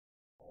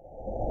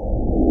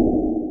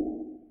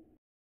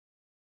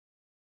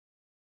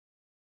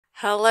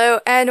Hello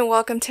and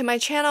welcome to my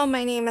channel.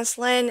 My name is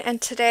Lynn and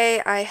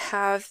today I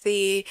have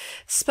the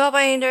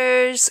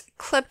Spellbinders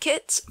clip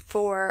kits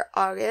for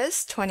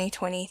August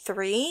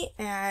 2023,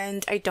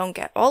 and I don't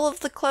get all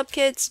of the club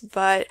kits,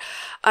 but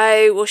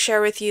I will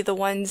share with you the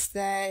ones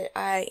that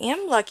I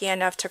am lucky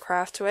enough to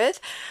craft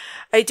with.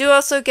 I do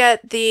also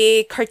get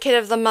the card kit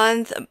of the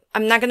month.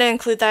 I'm not going to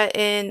include that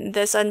in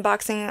this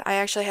unboxing. I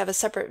actually have a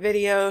separate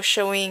video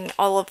showing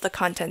all of the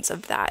contents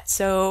of that.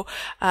 So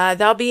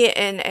that'll be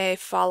in a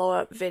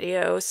follow-up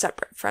video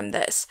separate from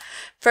this.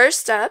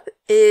 First up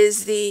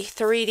is the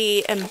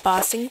 3D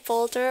embossing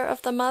folder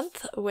of the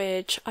month,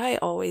 which I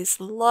always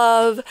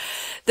love.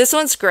 This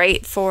one's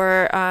great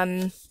for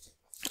a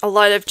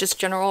lot of just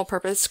general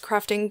purpose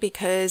crafting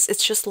because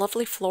it's just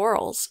lovely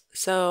florals.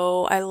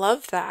 So I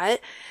love that.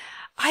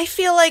 I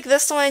feel like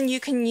this one you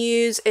can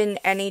use in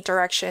any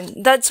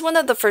direction. That's one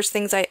of the first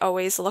things I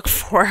always look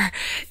for,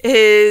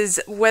 is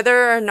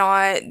whether or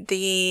not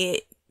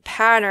the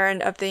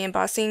pattern of the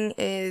embossing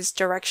is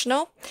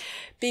directional.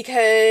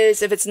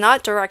 Because if it's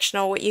not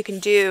directional, what you can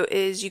do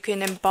is you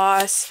can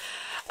emboss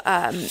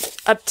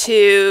up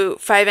to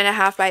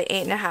 5.5 by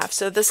 8.5.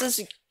 So this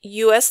is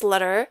US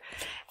letter,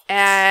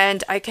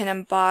 and I can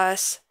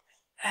emboss,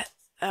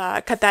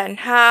 cut that in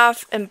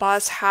half,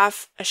 emboss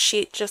half a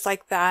sheet just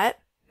like that.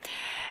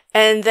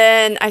 And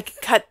then I can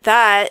cut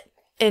that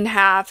in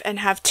half and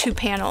have 2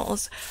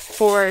 panels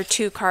for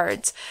 2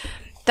 cards.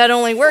 That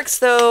only works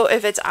though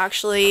if it's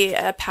actually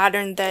a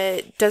pattern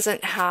that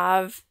doesn't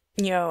have,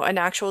 you know, an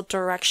actual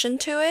direction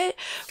to it,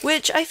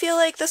 which I feel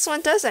like this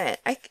one doesn't.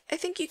 I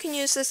think you can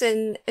use this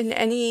in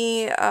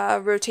any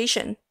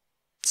rotation.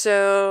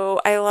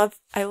 So I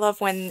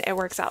love when it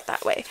works out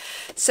that way.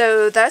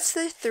 So that's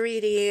the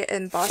 3D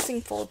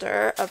embossing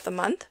folder of the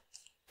month.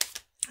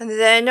 And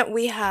then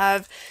we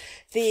have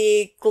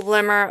the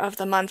glimmer of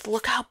the month.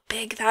 Look how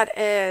big that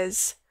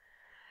is.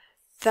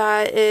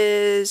 That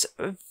is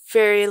a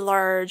very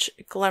large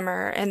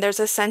glimmer. And there's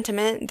a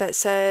sentiment that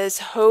says,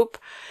 hope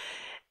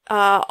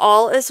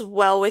all is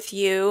well with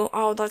you.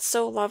 Oh, that's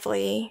so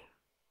lovely.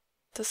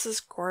 This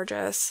is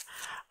gorgeous.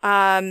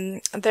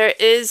 There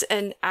is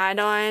an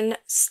add-on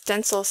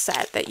stencil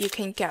set that you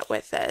can get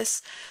with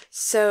this.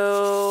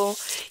 So,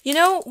 you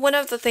know, one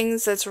of the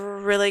things that's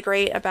really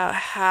great about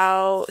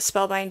how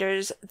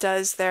Spellbinders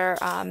does their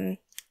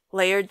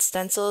layered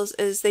stencils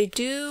is they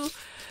do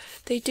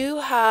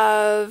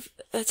have,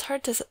 it's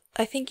hard to,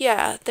 I think,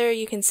 yeah, there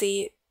you can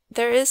see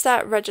there is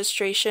that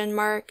registration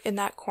mark in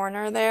that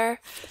corner there.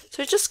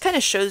 So it just kind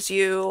of shows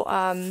you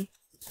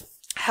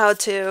how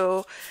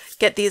to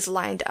get these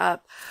lined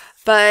up.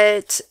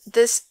 But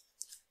this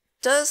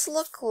does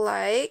look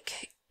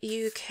like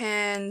you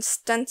can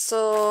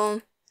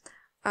stencil,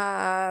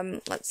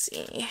 let's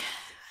see,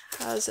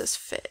 how does this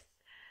fit?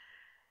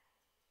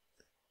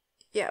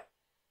 Yep.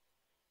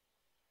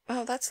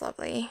 Oh, that's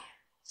lovely.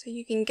 So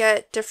you can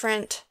get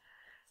different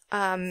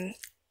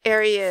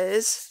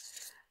areas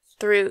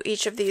through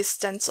each of these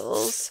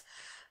stencils.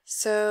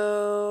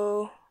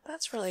 So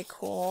that's really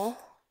cool.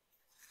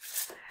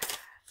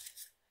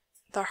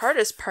 The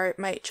hardest part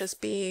might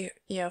just be,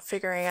 you know,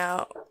 figuring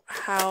out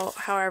how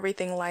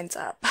everything lines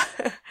up.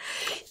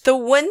 The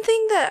one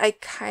thing that I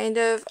kind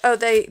of, oh,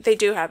 they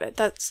do have it.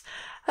 That's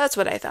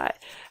what I thought.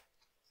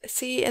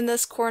 See in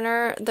this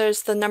corner,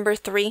 there's the number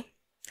 3.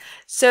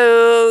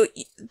 So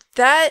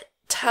that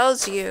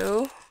tells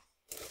you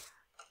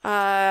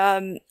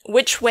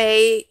which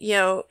way, you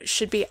know,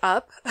 should be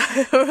up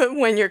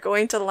when you're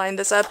going to line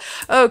this up.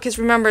 Oh, because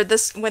remember,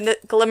 this, when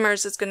it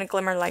glimmers, it's going to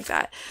glimmer like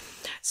that.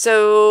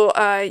 So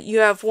you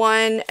have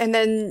 1, and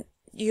then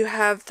you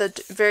have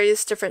the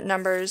various different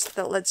numbers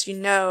that lets you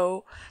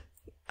know,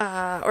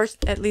 or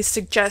at least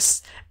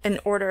suggests an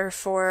order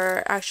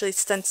for actually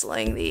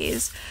stenciling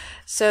these.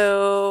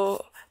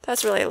 So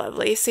that's really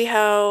lovely. See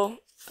how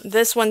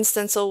this one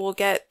stencil will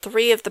get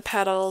 3 of the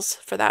petals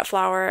for that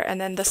flower, and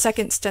then the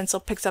second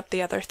stencil picks up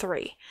the other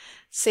 3.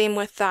 Same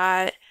with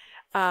that.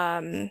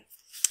 And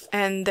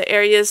the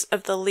areas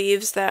of the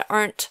leaves that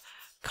aren't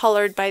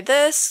colored by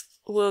this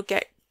will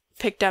get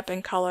picked up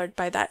and colored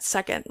by that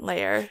second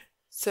layer.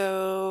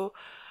 So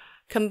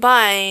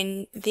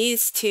combine,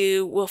 these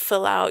 2 will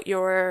fill out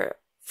your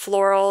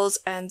florals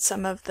and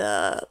some of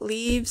the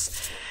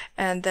leaves.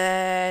 And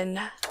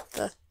then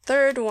the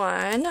third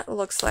one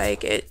looks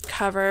like it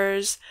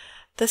covers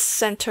the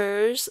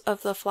centers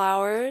of the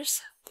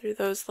flowers through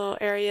those little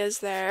areas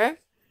there.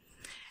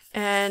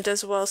 And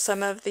as well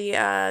some of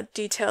the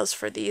details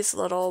for these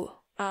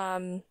little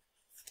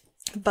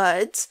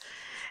buds.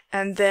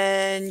 And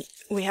then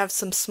we have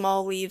some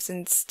small leaves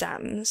and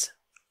stems.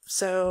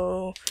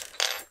 So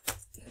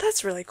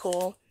that's really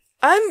cool.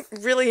 I'm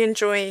really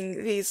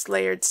enjoying these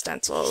layered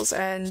stencils,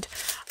 and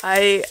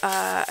I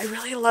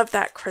really love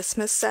that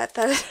Christmas set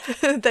that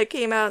that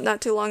came out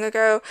not too long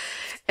ago,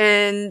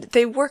 and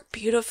they work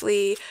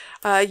beautifully.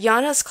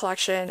 Yana's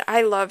collection,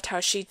 I loved how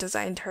she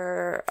designed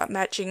her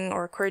matching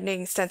or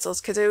coordinating stencils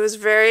because it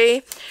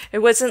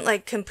wasn't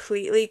like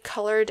completely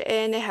colored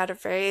in. It had a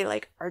very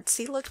like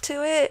artsy look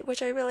to it,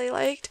 which I really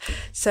liked.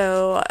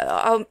 So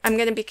I'm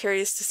gonna be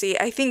curious to see.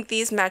 I think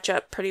these match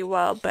up pretty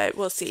well, but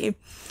we'll see.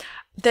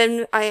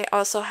 Then I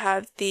also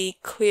have the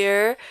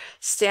clear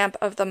stamp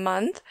of the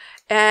month,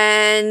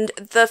 and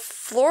the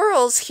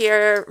florals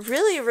here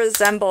really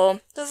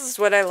resemble, this is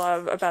what I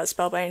love about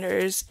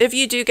Spellbinders. If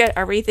you do get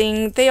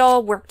everything, they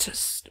all work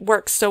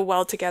so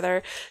well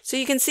together. So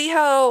you can see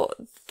how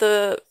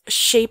the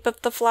shape of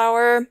the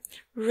flower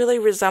really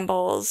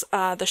resembles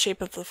the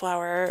shape of the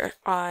flower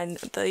on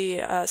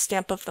the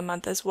stamp of the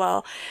month as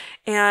well.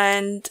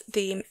 And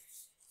the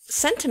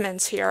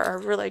sentiments here are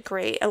really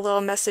great. A little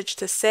message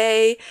to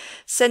say,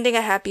 sending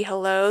a happy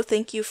hello,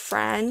 thank you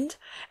friend,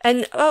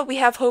 and oh, we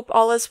have hope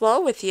all is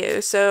well with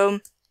you.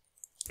 So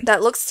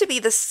that looks to be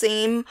the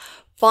same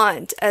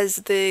font as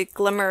the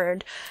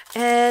Glimmered.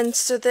 And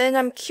so then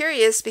I'm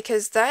curious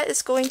because that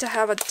is going to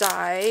have a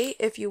die.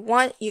 If you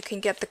want, you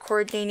can get the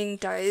coordinating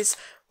dies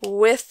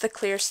with the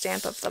clear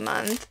stamp of the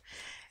month.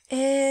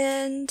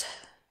 And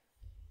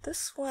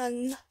this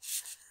one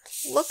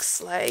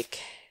looks like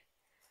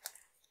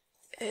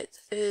it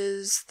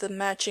is the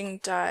matching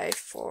die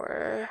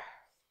for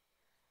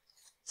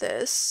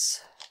this.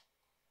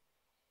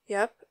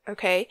 Yep,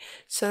 okay.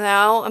 So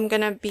now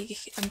I'm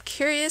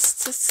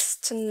curious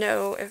to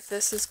know if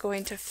this is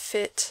going to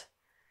fit.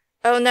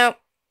 Oh no.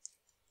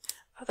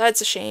 Oh,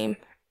 that's a shame.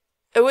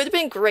 It would have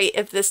been great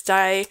if this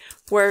die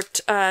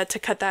worked to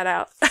cut that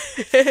out.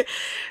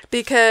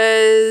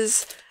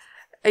 Because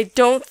I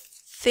don't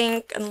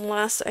think,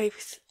 unless I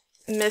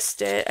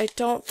missed it, I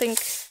don't think,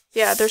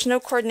 yeah, there's no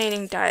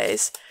coordinating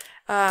dies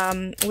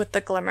with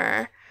the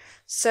Glimmer.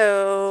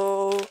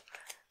 So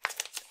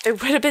it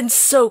would have been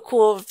so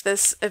cool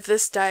if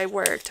this die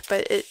worked,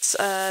 but it's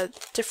a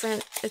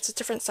different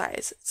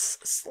size. It's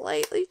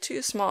slightly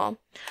too small.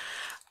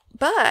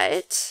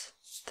 But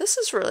this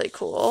is really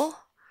cool.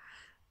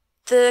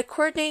 The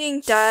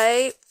coordinating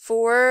die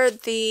for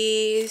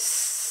the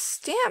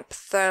stamp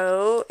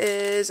though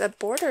is a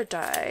border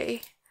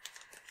die.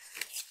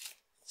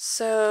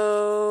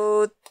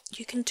 So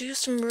you can do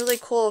some really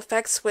cool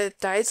effects with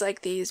dies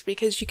like these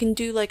because you can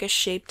do like a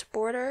shaped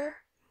border.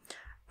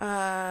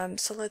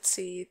 So let's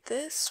see,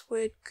 this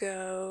would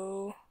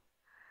go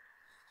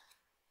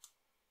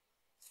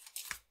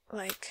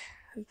like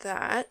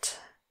that.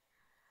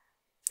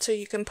 So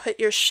you can put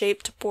your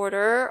shaped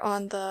border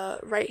on the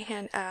right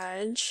hand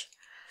edge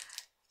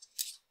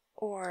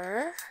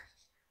or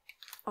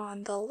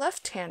on the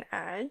left hand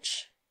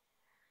edge.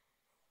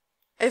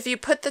 If you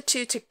put the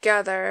two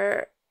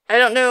together, I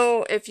don't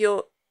know if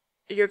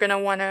you're gonna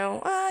want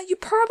to, you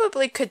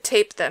probably could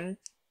tape them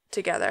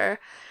together.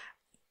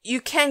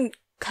 You can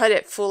cut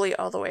it fully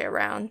all the way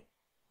around,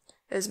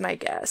 is my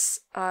guess.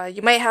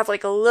 You might have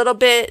like a little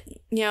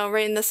bit,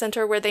 right in the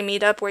center where they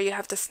meet up where you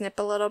have to snip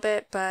a little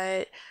bit,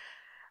 but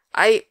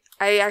I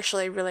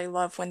actually really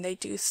love when they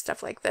do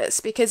stuff like this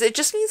because it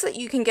just means that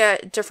you can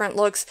get different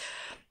looks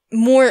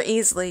more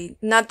easily.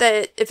 Not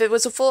that if it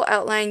was a full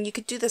outline, you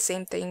could do the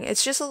same thing.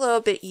 It's just a little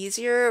bit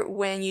easier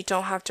when you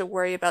don't have to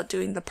worry about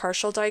doing the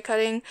partial die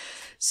cutting.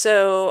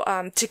 So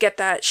to get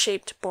that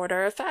shaped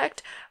border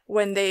effect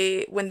when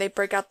they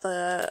break out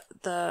the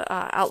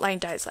outline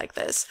dies like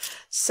this.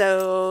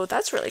 So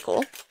that's really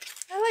cool.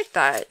 I like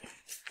that.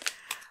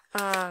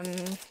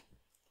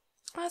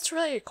 That's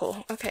really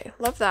cool. Okay,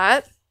 love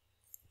that.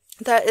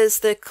 That is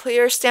the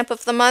clear stamp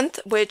of the month,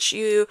 which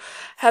you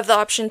have the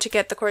option to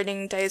get the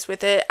coordinating dies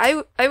with it.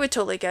 I would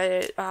totally get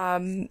it.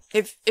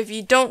 If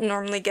you don't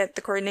normally get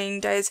the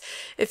coordinating dies,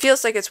 it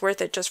feels like it's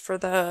worth it just for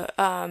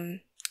the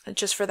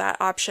just for that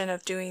option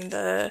of doing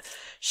the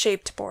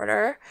shaped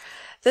border.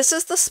 This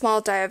is the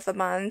small die of the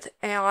month,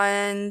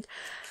 and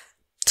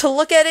to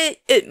look at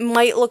it, it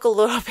might look a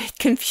little bit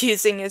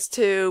confusing as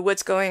to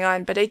what's going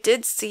on, but I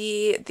did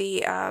see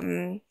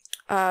the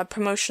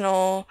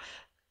promotional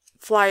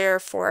flyer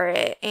for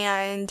it,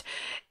 and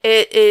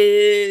it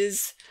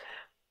is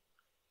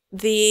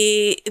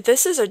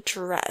this is a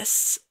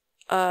dress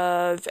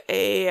of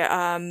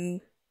a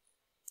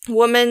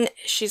woman.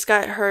 She's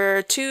got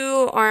her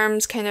two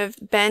arms kind of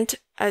bent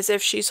as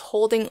if she's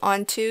holding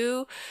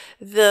onto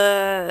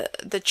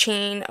the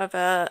chain of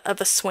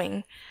a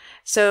swing.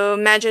 So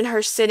imagine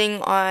her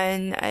sitting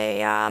on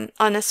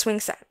a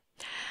swing set.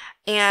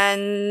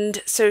 And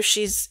so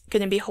she's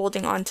going to be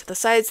holding on to the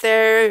sides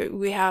there.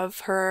 We have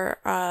her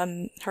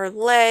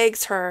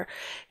legs, her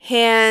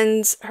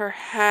hands, her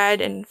head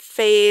and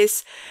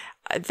face.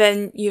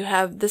 Then you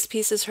have this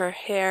piece is her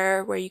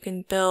hair where you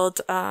can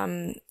build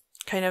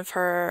kind of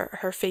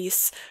her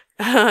face,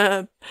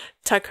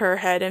 tuck her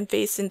head and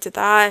face into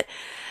that.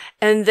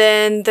 And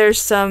then there's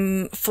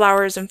some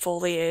flowers and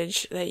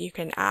foliage that you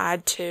can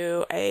add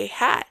to a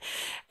hat.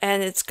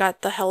 And it's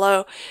got the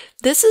hello.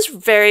 This is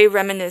very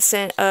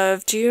reminiscent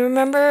of, do you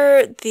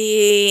remember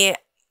the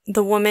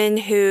woman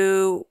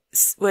who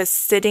was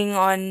sitting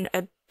on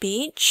a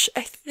beach,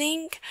 I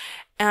think?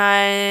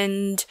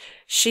 And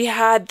she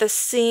had the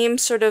same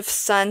sort of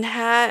sun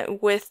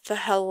hat with the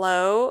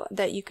hello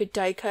that you could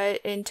die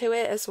cut into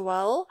it as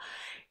well.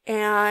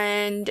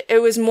 And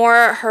it was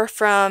more her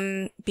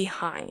from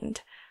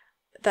behind.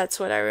 That's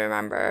what I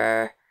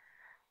remember.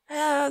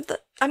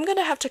 I'm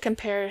gonna have to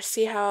compare,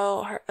 see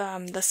how her,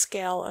 the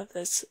scale of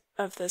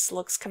this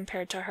looks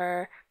compared to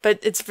her, but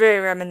it's very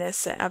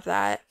reminiscent of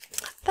that.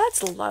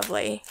 That's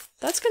lovely.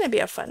 That's gonna be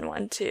a fun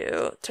one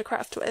to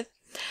craft with.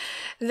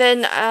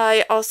 Then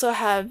I also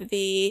have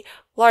the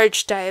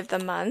large die of the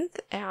month,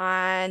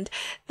 and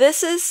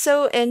this is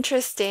so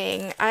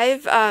interesting.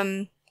 I've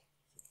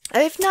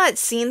not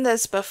seen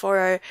this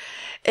before.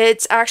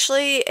 It's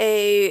actually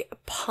a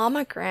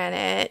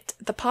pomegranate,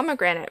 the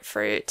pomegranate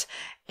fruit,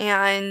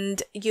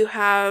 and you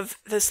have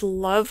this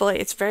lovely,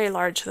 it's very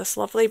large, this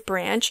lovely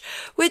branch,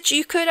 which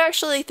you could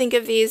actually think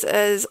of these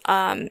as,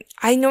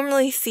 I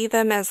normally see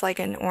them as like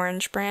an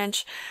orange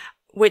branch,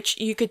 which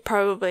you could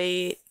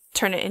probably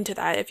turn it into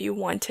that if you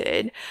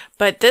wanted.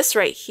 But this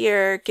right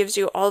here gives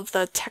you all of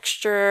the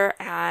texture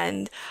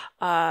and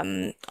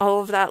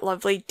all of that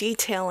lovely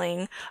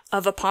detailing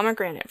of a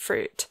pomegranate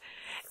fruit.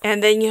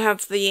 And then you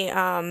have the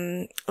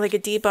like a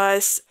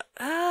debus.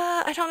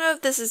 I don't know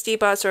if this is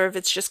debus or if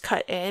it's just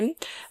cut in,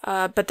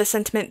 but the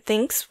sentiment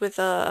thinks with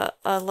a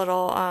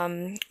little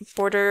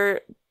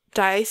border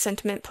die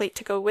sentiment plate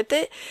to go with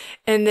it,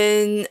 and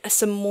then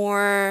some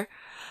more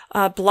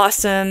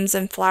blossoms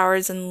and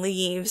flowers and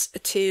leaves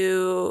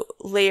to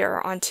layer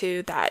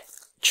onto that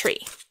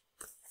tree.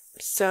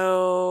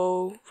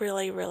 So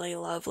really, really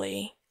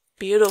lovely.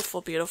 Beautiful,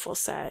 beautiful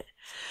set.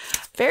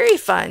 Very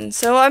fun.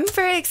 So I'm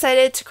very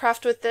excited to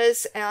craft with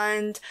this,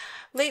 and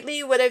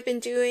lately what I've been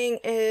doing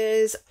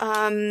is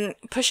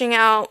pushing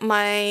out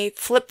my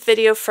flip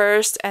video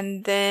first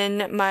and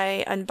then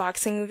my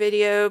unboxing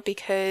video,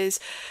 because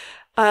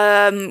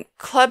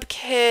Club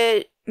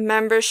Kit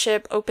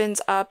membership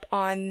opens up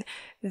on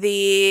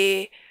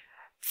the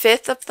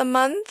 5th of the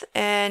month,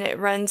 and it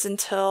runs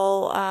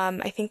until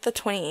I think the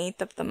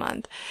 28th of the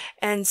month.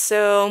 And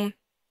so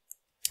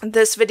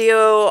this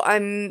video,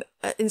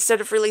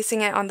 instead of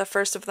releasing it on the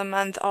 1st of the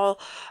month, I'll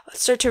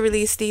start to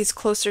release these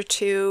closer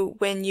to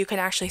when you can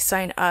actually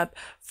sign up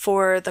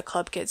for the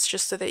club kits,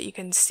 just so that you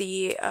can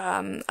see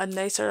a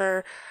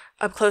nicer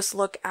up close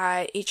look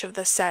at each of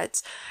the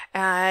sets.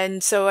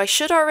 And so I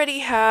should already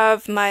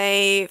have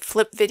my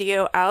flip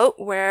video out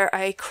where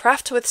I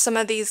craft with some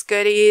of these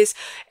goodies,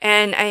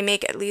 and I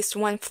make at least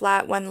one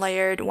flat, one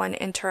layered, one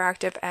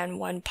interactive, and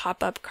one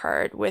pop-up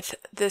card with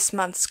this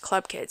month's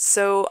club kits.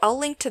 So I'll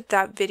link to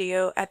that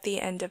video at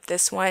the end of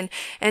this one.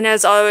 And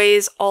as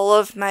always, all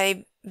of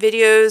my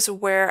videos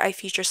where I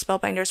feature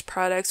Spellbinders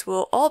products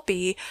will all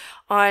be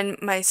on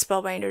my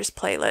Spellbinders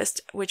playlist,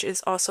 which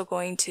is also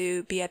going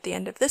to be at the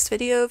end of this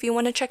video if you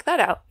want to check that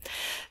out.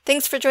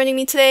 Thanks for joining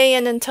me today,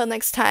 and until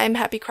next time,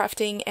 happy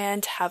crafting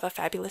and have a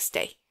fabulous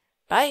day.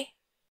 Bye!